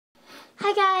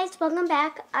Hi guys, welcome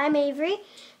back. I'm Avery,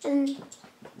 and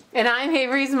I'm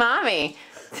Avery's mommy.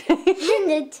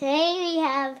 and today we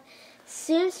have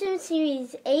Tsum Tsum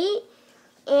Series 8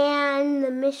 and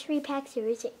the Mystery Pack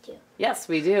Series 8 too. Yes,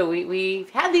 we do. We've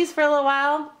had these for a little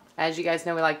while. As you guys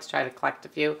know, we like to try to collect a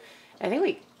few. I think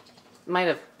we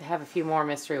might have a few more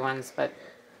mystery ones, but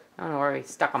I don't know where we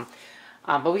stuck them.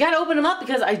 But we got to open them up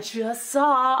because I just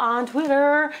saw on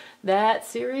Twitter that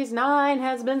Series 9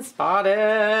 has been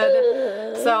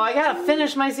spotted. So I got to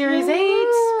finish my Series 8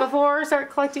 before I start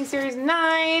collecting Series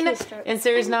 9. And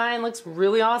Series 9 looks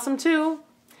really awesome too.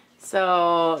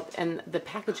 So, and the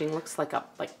packaging looks like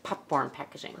popcorn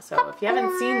packaging. So if you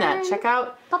haven't seen that, check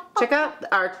out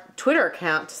our Twitter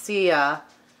account to see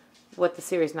what the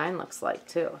Series 9 looks like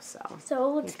too. So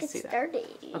let's get started.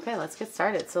 Okay, let's get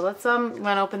started. So let's want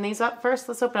to open these up first.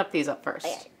 Let's open up these up first.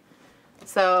 Okay.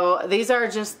 So these are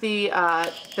just the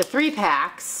 3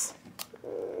 packs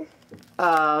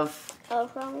of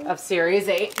Series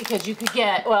 8, because you could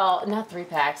get, well, not 3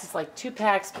 packs. It's like 2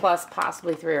 packs plus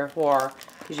possibly 3 or 4,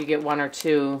 because you get 1 or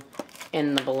 2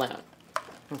 in the balloon.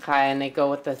 Okay, and they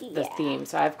go with the theme.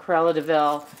 So I have Cruella de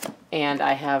Vil and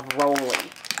I have Rolly.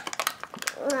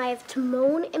 I have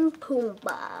Timon and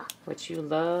Pumbaa. Which you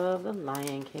love, the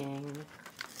Lion King.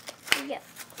 Yep.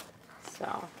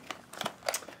 So,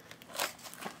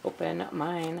 open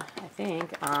mine, I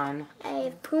think, on... I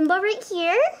have Pumbaa right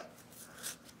here.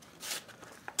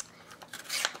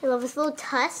 I love his little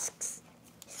tusks.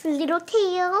 His little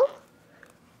tail.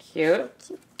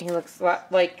 Cute. He looks a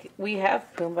lot like we have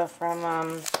Pumbaa from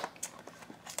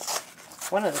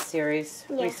one of the series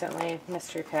recently,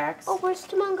 mystery packs. Oh, where's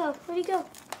Timon go? Where'd he go?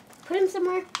 Put him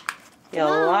somewhere. You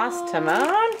lost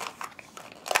Timon?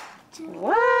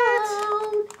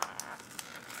 What?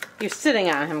 You're sitting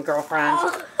on him, girlfriend.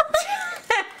 Oh.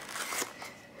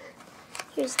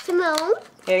 Here's Timon.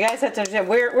 Yeah, you guys have to understand,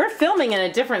 we're filming in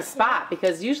a different spot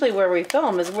because usually where we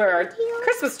film is where our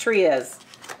Christmas tree is.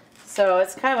 So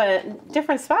it's kind of a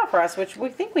different spot for us, which we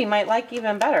think we might like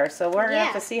even better. So we're going to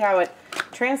have to see how it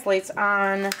translates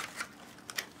on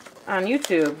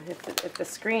YouTube, if the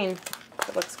screen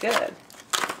looks good.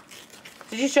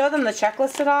 Did you show them the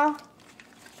checklist at all?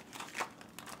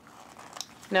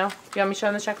 No? Do you want me to show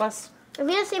them the checklist? I'm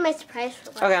going to say my surprise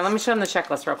for last. Okay, let me show them the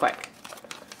checklist real quick.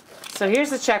 So here's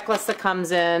the checklist that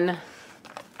comes in.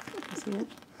 See it?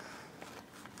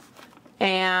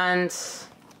 And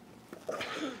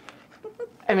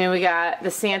I mean, we got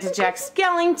the Santa Jack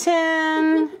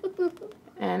Skellington,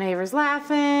 and Avery's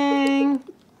laughing.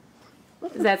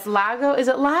 That's Lago. Is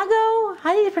it Lago?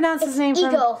 How do you pronounce his name?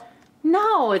 Eagle.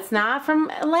 No, it's not from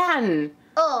Latin.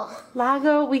 Oh.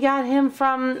 Lago, we got him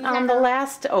from the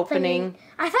last opening.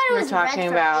 I thought it was talking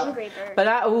red about. Angry Bird. But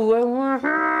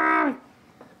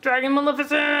Dragon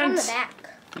Maleficent. On the back.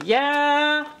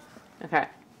 Yeah. Okay.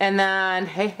 And then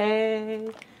Hey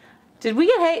Hey. Did we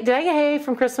get Hey? Did I get Hey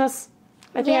from Christmas?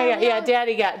 I think I got. Yeah,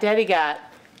 Daddy got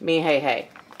me Hey Hey.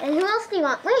 And who else do you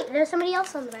want? Wait, there's somebody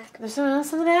else on the back. There's someone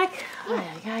else on the back?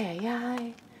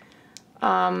 Yeah.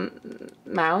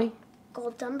 Maui?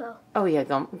 Gold Dumbo. Oh yeah,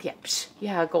 Gold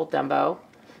Dumbo.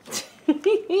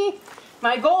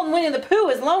 My golden Winnie the Pooh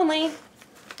is lonely.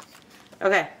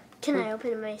 Okay. Can I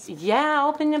open my... Yeah,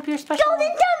 open up your special... Golden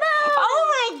Dumbo! Oh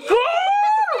my god!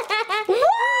 What?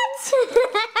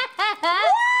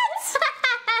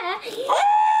 What?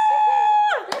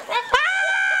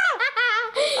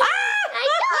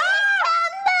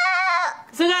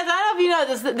 So guys, I don't know if you know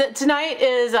this, tonight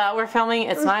is, we're filming,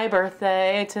 it's my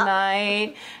birthday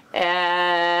tonight,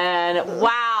 and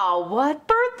wow, what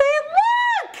birthday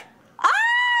look!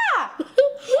 Ah!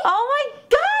 Oh my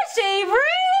gosh, Avery!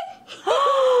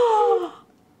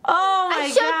 Oh my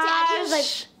gosh! Daddy was like,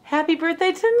 happy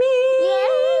birthday to me!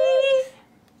 Yay!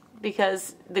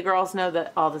 Because the girls know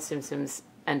that all the Tsum Tsums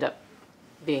end up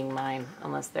being mine,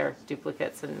 unless they're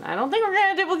duplicates, and I don't think we're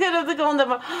going to duplicate of the Golden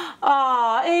Dumbo.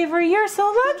 Aw, Avery, you're so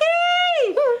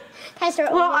lucky!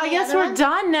 Well, I guess we're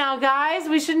done now, guys.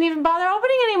 We shouldn't even bother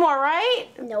opening anymore, right?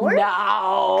 No.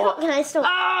 No. Can I still...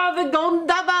 Oh, the Golden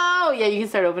Dumbo! Yeah, you can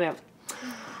start opening it.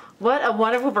 What a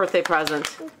wonderful birthday present.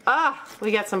 Ah,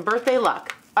 we got some birthday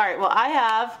luck. All right, well, I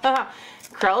have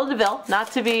Cruella de Vil,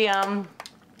 not to be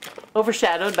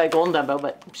overshadowed by Golden Dumbo,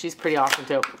 but she's pretty awesome,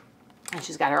 too. And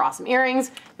she's got her awesome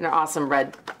earrings and her awesome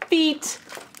red feet,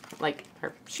 like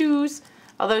her shoes.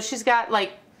 Although she's got,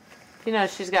 like, you know,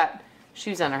 she's got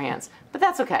shoes on her hands. But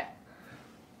that's okay.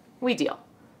 We deal.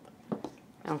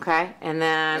 Okay, and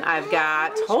then I've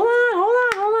got, hold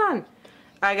on.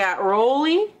 I got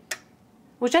Rolly,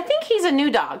 which I think he's a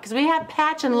new dog, because we have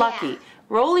Patch and Lucky. Yeah.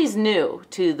 Rolly's new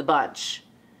to the bunch.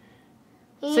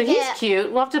 So he's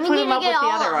cute. We'll have to put him up with the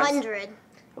other ones.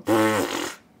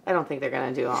 100. I don't think they're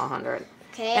gonna do all 100.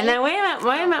 Okay. And then wait a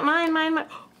minute, mine.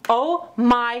 Oh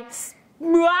my!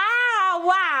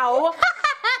 Wow!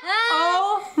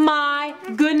 Oh my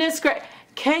goodness, great!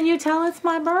 Can you tell it's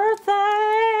my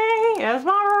birthday? It's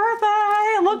my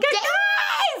birthday! Look at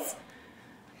guys!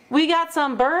 We got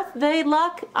some birthday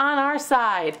luck on our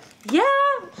side. Yeah.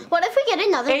 What if we get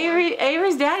another one?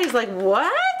 Avery's daddy's like,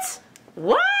 what?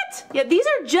 What? Yeah, these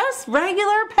are just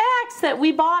regular packs that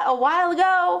we bought a while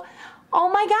ago. Oh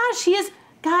my gosh, he is,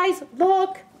 guys,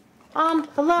 look.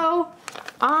 Hello,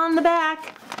 on the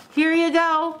back. Here you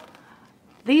go.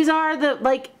 These are the,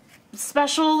 like,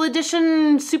 special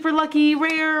edition, super lucky,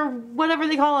 rare, whatever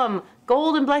they call them.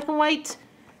 Gold and black and white.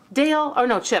 Dale, oh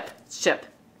no, Chip. It's Chip.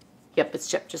 Yep, it's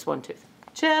Chip, just one tooth.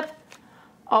 Chip.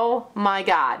 Oh my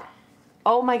God.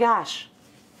 Oh my gosh.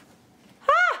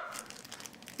 Ah!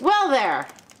 Well there.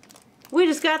 We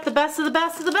just got the best of the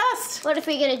best of the best. What if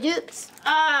we get a dupes?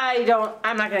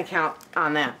 I'm not gonna count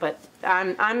on that, but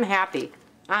I'm happy.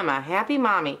 I'm a happy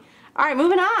mommy. All right,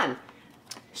 moving on.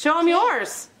 Show them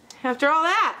yours after all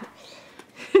that.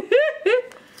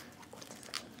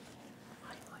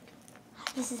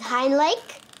 This is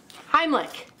Heimlich.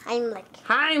 Heimlich. Heimlich.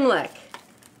 Heimlich.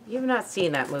 You have not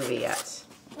seen that movie yet.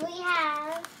 We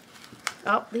have.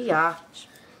 Oh, Leah.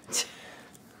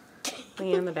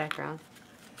 Leah in the background.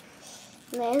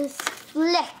 There's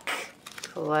Flick.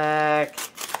 Flick.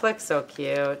 Flick's so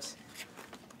cute.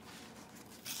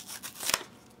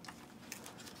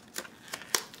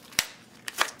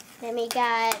 Then we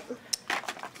got.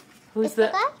 Who's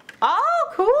the? Oh,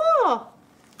 cool.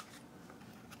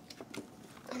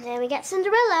 And then we got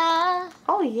Cinderella.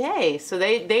 Oh, yay. So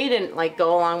they didn't like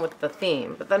go along with the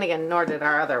theme, but then again, nor did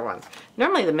our other ones.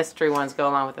 Normally the mystery ones go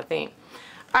along with the theme.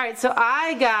 All right, so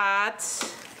I got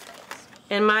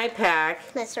in my pack.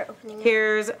 Let's start opening it.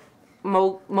 Here's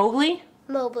Mowgli.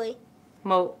 Mowgli.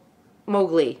 Mowgli.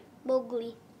 Mowgli.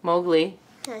 Mowgli.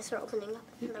 Can I start opening up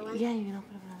another one? Yeah, you can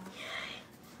open it.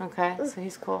 Okay, so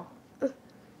he's cool.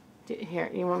 Here,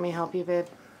 you want me to help you, babe?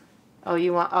 Oh,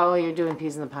 you're doing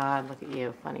peas in the pod. Look at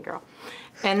you, funny girl.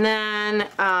 And then,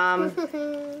 Can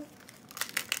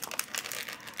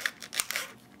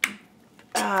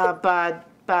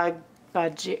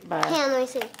let me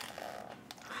see.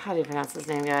 How do you pronounce his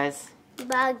name, guys?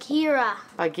 Bagheera.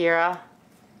 Bagheera?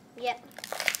 Yep.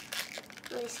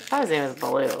 Let me see. I thought his name was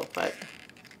Baloo, but...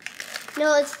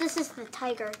 No, this is the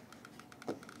tiger.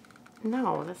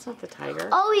 No, that's not the tiger.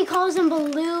 Oh, he calls him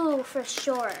Baloo for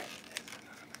short.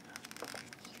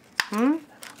 Hmm?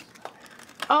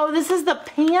 Oh, this is the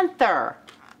panther.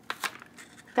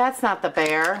 That's not the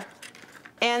bear.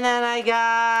 And then I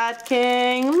got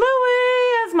King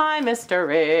Louie as my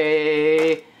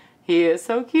mystery. He is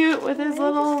so cute with his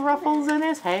little ruffles in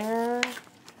his hair.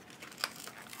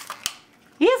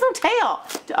 He has no tail.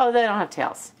 Oh, they don't have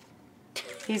tails.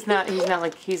 He's not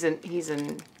like he's an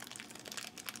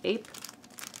ape.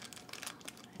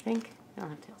 I think. They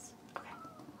don't have tails. Okay.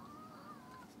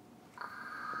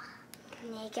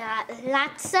 And they got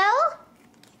Lotso.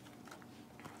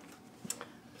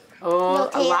 Oh,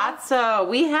 No a Lotso.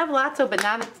 We have Lotso, but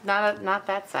not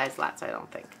that size Lotso, I don't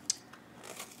think.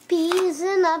 Peas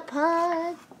in a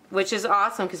pod. Which is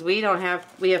awesome because we have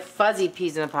fuzzy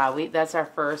peas in a pod. That's our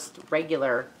first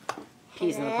regular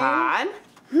peas in the pod.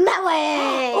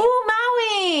 Maui! Oh,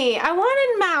 Maui! I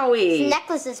wanted Maui. His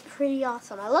necklace is pretty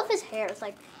awesome. I love his hair. It's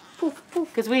like poof poof.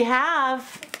 Because we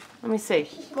have, let me see.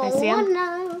 Can I see him?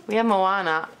 Moana. We have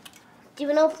Moana. Do you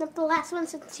want to open up the last one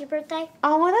since it's your birthday?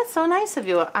 Oh, well, that's so nice of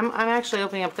you. I'm actually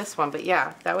opening up this one, but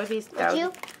yeah, that would be. Would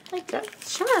you? Like that?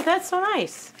 Sure, that's so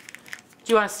nice.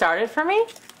 Do you want to start it for me?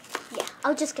 Yeah,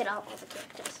 I'll just get all the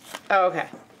characters. Oh, okay.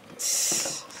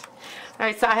 All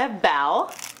right, so I have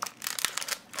Belle.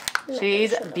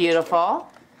 She's beautiful.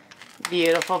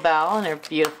 Beautiful Belle and her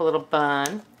beautiful little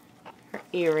bun. Her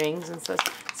earrings and stuff.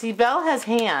 See, Belle has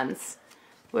hands.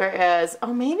 Whereas,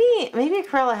 oh, maybe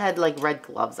Cruella had like red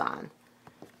gloves on.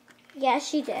 Yeah,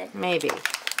 she did. Maybe.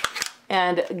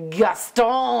 And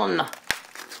Gaston.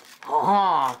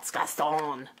 Oh, it's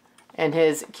Gaston. And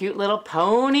his cute little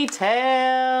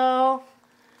ponytail.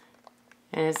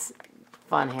 And his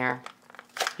fun hair.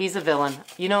 He's a villain.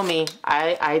 You know me.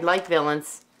 I like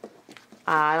villains.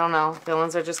 I don't know.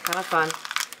 Villains are just kind of fun.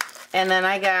 And then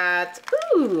I got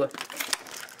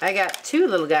two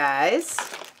little guys.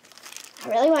 I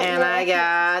really want. And I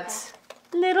got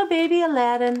little baby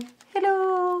Aladdin.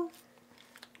 Hello.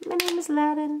 My name is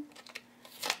Aladdin.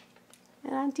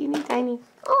 And I'm teeny tiny.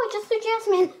 Oh, I just threw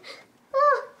Jasmine.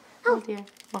 Oh, Oh dear.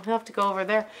 We'll have to go over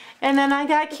there. And then I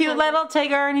got cute little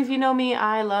Tigger, and if you know me,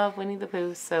 I love Winnie the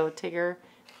Pooh, so Tigger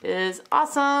is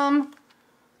awesome.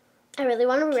 I really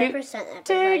want to represent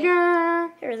everybody.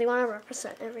 Tigger. I really want to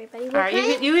represent everybody. All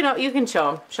right, you can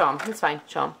show him. Show him. It's fine.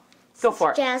 Show him. Go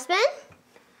for it. Jasmine.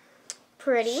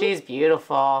 Pretty. She's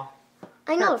beautiful.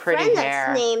 I know her a friend pretty hair.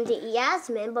 that's named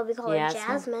Yasmin, but we call her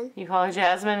Jasmine. You call her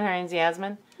Jasmine? Her name's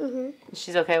Yasmin? Mm-hmm.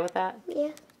 She's okay with that?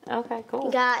 Yeah. Okay, cool.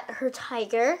 We got her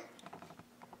tiger.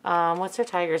 What's her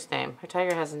tiger's name? Her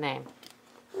tiger has a name.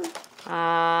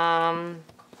 No,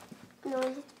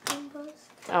 it's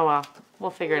Oh well, we'll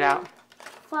figure it out.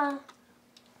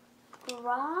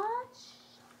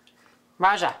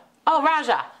 Raja. Oh,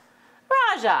 Raja.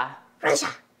 Raja. Raja.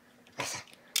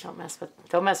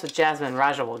 Don't mess with Jasmine.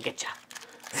 Raja will get you.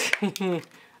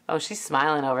 Oh, she's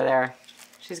smiling over there.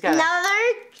 She's got another.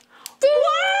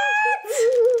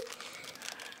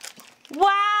 What?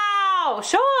 Wow!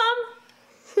 Show them.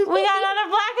 We got another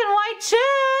black and white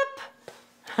chip.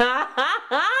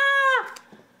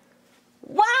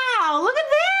 Wow! Look at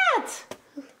that.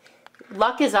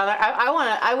 Luck is on there.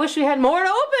 I wish we had more to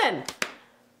open.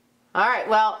 All right,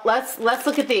 well, let's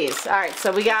look at these. All right,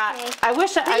 so we got. Okay.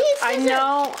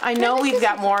 I know we've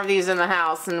got more of these in the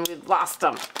house, and we've lost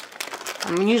them.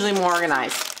 I'm usually more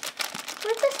organized.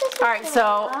 All right,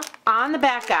 so on the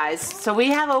back, guys. So we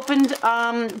have opened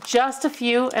just a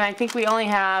few, and I think we only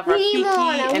have our Kiki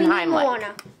and Heimlich,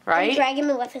 right? Dragon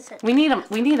Maleficent. We need them.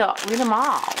 We need them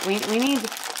all. We need.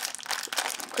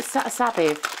 Stop,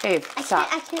 Ave. Stop.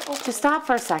 I can't open. Just stop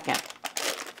for a second.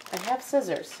 I have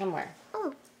scissors somewhere.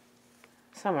 Oh.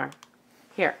 Somewhere.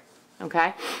 Here.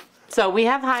 Okay? So we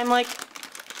have Heimlich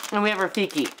and we have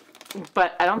Rafiki.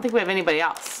 But I don't think we have anybody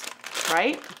else.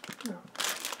 Right? No.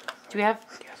 Do we have?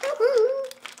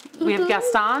 We have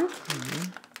Gaston?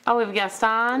 Mm-hmm. Oh, we have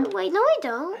Gaston? Wait, no, we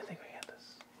don't. I think we got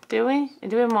this. Do we? And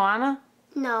do we have Moana?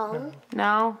 No.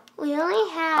 No? We only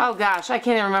have... Oh gosh, I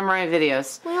can't even remember my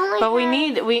videos.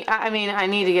 I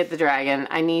need to get the dragon.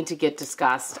 I need to get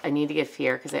Disgust. I need to get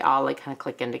Fear, because they all like kind of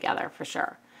click in together for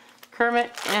sure.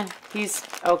 Kermit, he's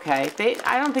okay.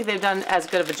 I don't think they've done as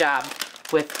good of a job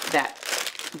with that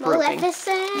grouping.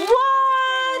 Maleficent.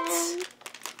 What?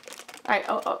 Alright,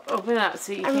 open it up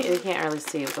so you can't really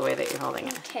see the way that you're holding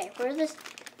it. Okay, where's this?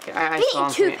 We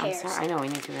need 2 pairs. I'm sorry. I know we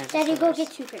need 2 pairs. Daddy, go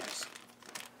get 2 pairs.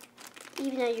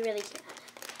 Even though you really can't.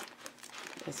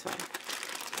 It's fine.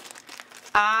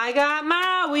 I got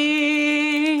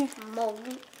Maui.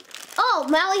 Oh,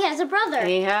 Maui has a brother.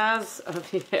 He has,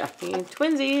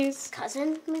 twinsies.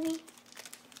 Cousin, maybe?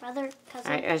 Brother,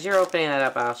 cousin. All right, as you're opening that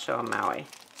up, I'll show him Maui.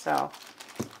 So,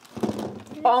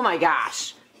 oh my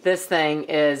gosh. This thing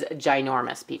is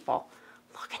ginormous, people.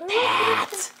 Look at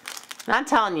that. And I'm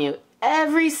telling you,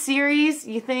 every series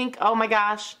you think, oh my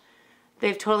gosh,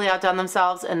 they've totally outdone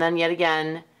themselves, and then yet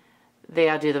again, they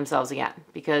outdo themselves again,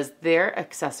 because their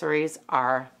accessories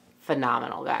are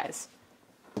phenomenal, guys.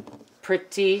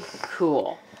 Pretty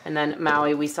cool. And then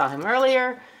Maui, we saw him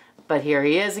earlier, but here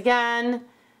he is again,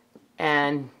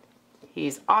 and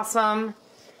he's awesome.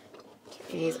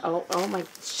 He's, oh my,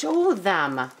 show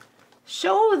them.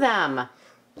 Show them.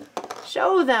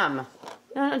 Show them.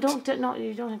 No,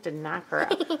 you don't have to knock her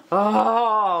out.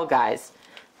 Oh, guys.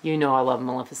 You know I love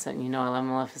Maleficent. You know I love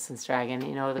Maleficent's dragon.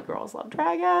 You know the girls love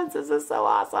dragons. This is so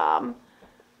awesome.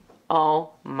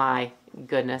 Oh my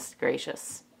goodness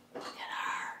gracious. Look at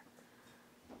her.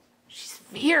 She's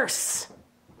fierce.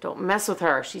 Don't mess with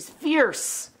her. She's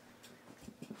fierce.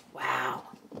 Wow.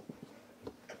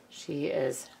 She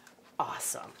is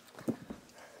awesome.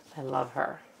 I love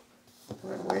her.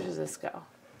 Where does this go?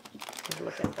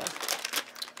 Look at this.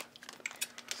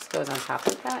 Just goes on top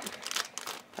of that.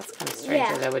 That's kind of strange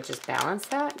that I would just balance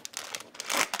that.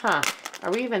 Huh. Are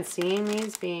we even seeing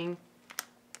these being...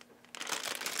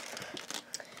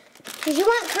 Did you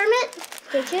want Kermit?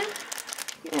 Did you?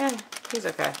 Yeah, he's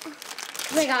okay.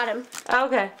 I got him.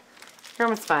 Okay.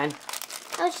 Kermit's fine.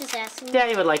 I was just asking.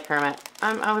 Daddy would like Kermit.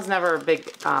 I was never a big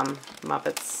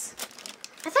Muppets.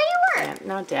 I thought you were. fan.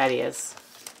 No, Daddy is.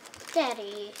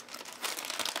 Daddy.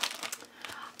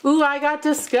 Ooh, I got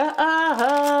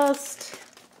disgust.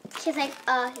 She's like,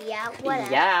 yeah,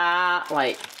 whatever. Yeah,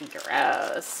 like,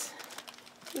 gross.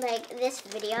 Like, this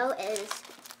video is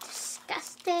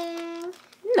disgusting.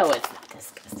 No, it's not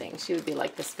disgusting. She would be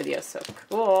like, this video is so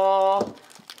cool.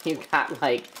 You got,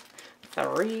 like,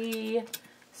 3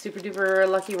 super duper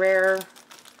lucky rare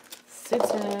Tsum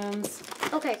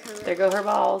Tsums. Okay, Kermit. There go her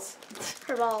balls.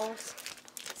 Her balls.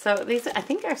 So these, I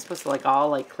think, are supposed to, like, all,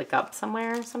 like, click up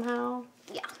somewhere somehow.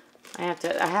 Yeah. I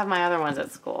have my other ones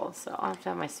at school, so I'll have to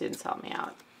have my students help me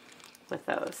out with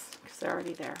those, because they're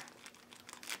already there.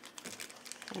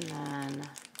 And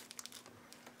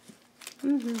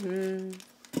then,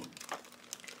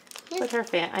 put her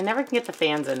fan. I never can get the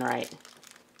fans in right.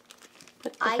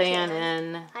 Put the fan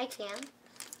in. I can.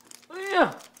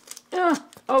 Yeah. Yeah.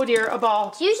 Oh dear, a ball.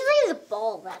 It's usually the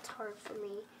ball that's hard for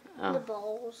me. The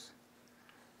balls.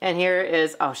 And here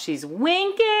is, oh, she's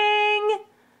winking.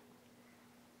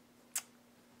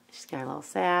 She's got a little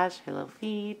sash, her little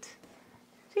feet.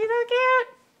 She's so cute.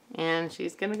 And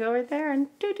she's going to go right there and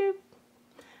doo-doo.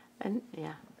 And,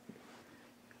 yeah.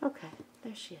 Okay,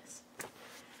 there she is.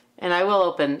 And I will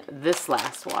open this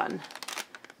last one.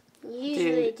 You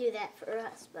usually do that for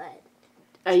us, but...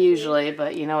 I usually,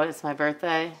 but you know what? It's my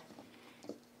birthday.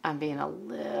 I'm being a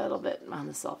little bit on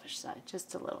the selfish side.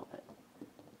 Just a little bit.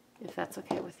 If that's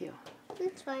okay with you.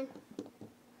 It's fine.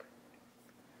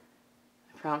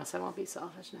 I promise I won't be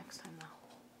selfish next time, though.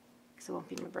 Because it won't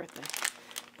be my birthday.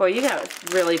 Boy, you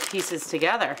got really pieces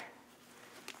together.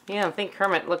 You don't think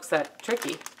Kermit looks that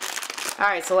tricky.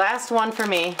 Alright, so last one for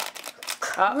me.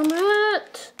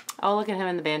 Kermit! Oh, look at him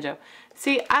in the banjo.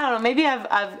 See, I don't know. Maybe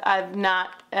I've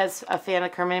not as a fan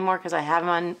of Kermit anymore because I have him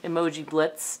on Emoji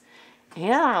Blitz. He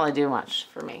doesn't really do much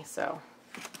for me, so.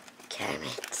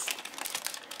 Kermit.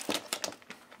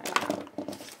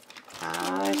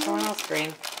 There's someone else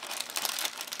green.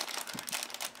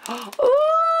 Ooh,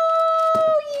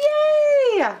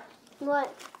 yay!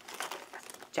 What?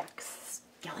 Jack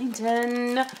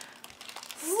Skellington.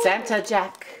 Santa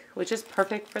Jack, which is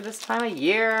perfect for this time of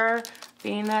year,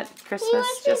 being that Christmas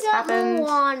just happened.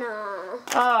 Moana.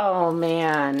 Oh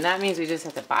man, that means we just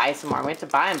have to buy some more. We have to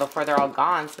buy them before they're all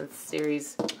gone since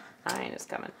Series 9 is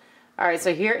coming. Alright,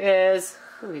 so here is,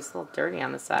 ooh, he's a little dirty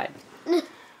on the side.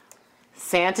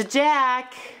 Santa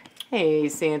Jack. Hey,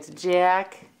 Santa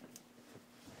Jack.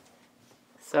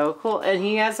 So cool. And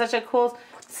he has such a cool,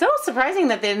 so surprising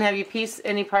that they didn't have you piece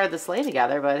any part of the sleigh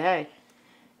together, but hey,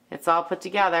 it's all put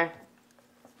together.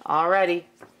 Already.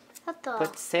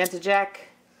 Put Santa Jack.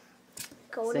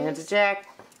 Santa Jack.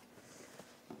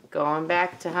 Going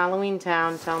back to Halloween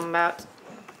Town. Tell them about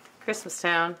Christmas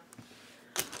Town.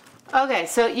 Okay,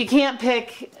 so you can't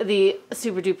pick the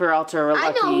super duper ultra lucky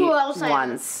I know who else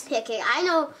ones. I'm picking.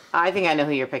 I think I know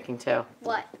who you're picking too.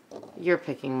 What? You're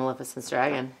picking Maleficent's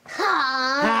dragon.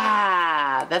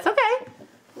 Ah, that's okay.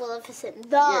 Maleficent.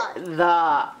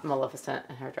 The Maleficent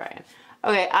and her dragon.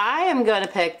 Okay, I am going to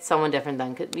pick someone different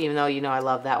then, even though you know I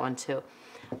love that one too.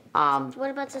 What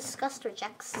about Disguster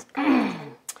Jack's?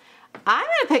 I'm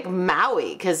going to pick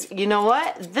Maui because you know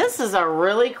what? This is a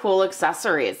really cool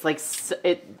accessory. It's like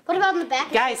What about in the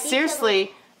back? Guys,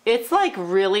 seriously, it's like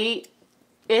really,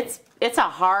 it's a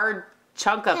hard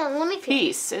chunk of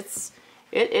piece.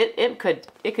 It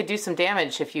could do some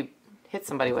damage if you hit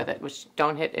somebody with it, which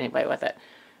don't hit anybody with it.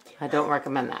 I don't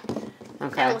recommend that.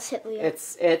 Okay. I almost hit Leah.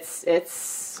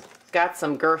 It's got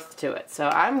some girth to it. So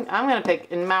I'm gonna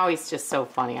pick, and Maui's just so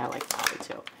funny. I like Maui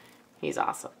too. He's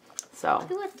awesome. So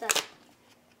Who is that?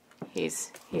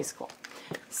 he's cool.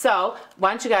 So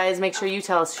why don't you guys make sure you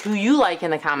tell us who you like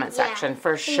in the comment section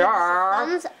for sure.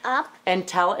 Thumbs up. And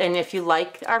if you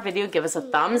like our video, give us a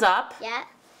thumbs up. Yeah.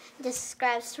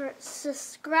 Subscribe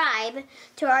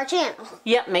to our channel.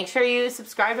 Yep, make sure you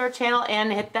subscribe to our channel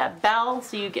and hit that bell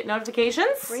so you get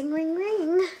notifications. Ring, ring,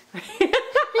 ring.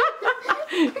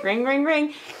 Ring, ring,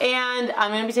 ring. And I'm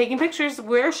going to be taking pictures.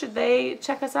 Where should they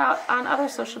check us out on other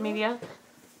social media?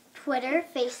 Twitter,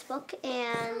 Facebook,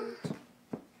 and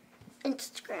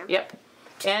Instagram. Yep.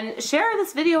 And share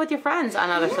this video with your friends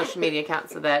on other social media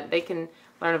accounts so that they can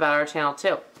learn about our channel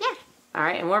too. Yeah. All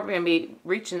right, and we're going to be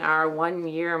reaching our 1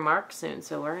 year mark soon,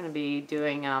 so we're going to be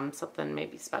doing something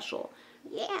maybe special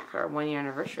for our 1 year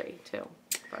anniversary too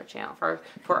for our channel, for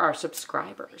our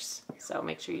subscribers. So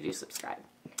make sure you do subscribe.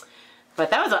 But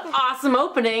that was an awesome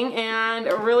opening and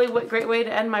a really great way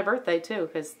to end my birthday too,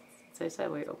 because as I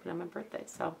said, we opened on my birthday.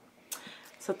 So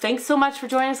thanks so much for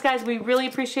joining us, guys. We really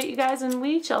appreciate you guys, and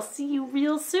we shall see you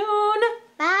real soon.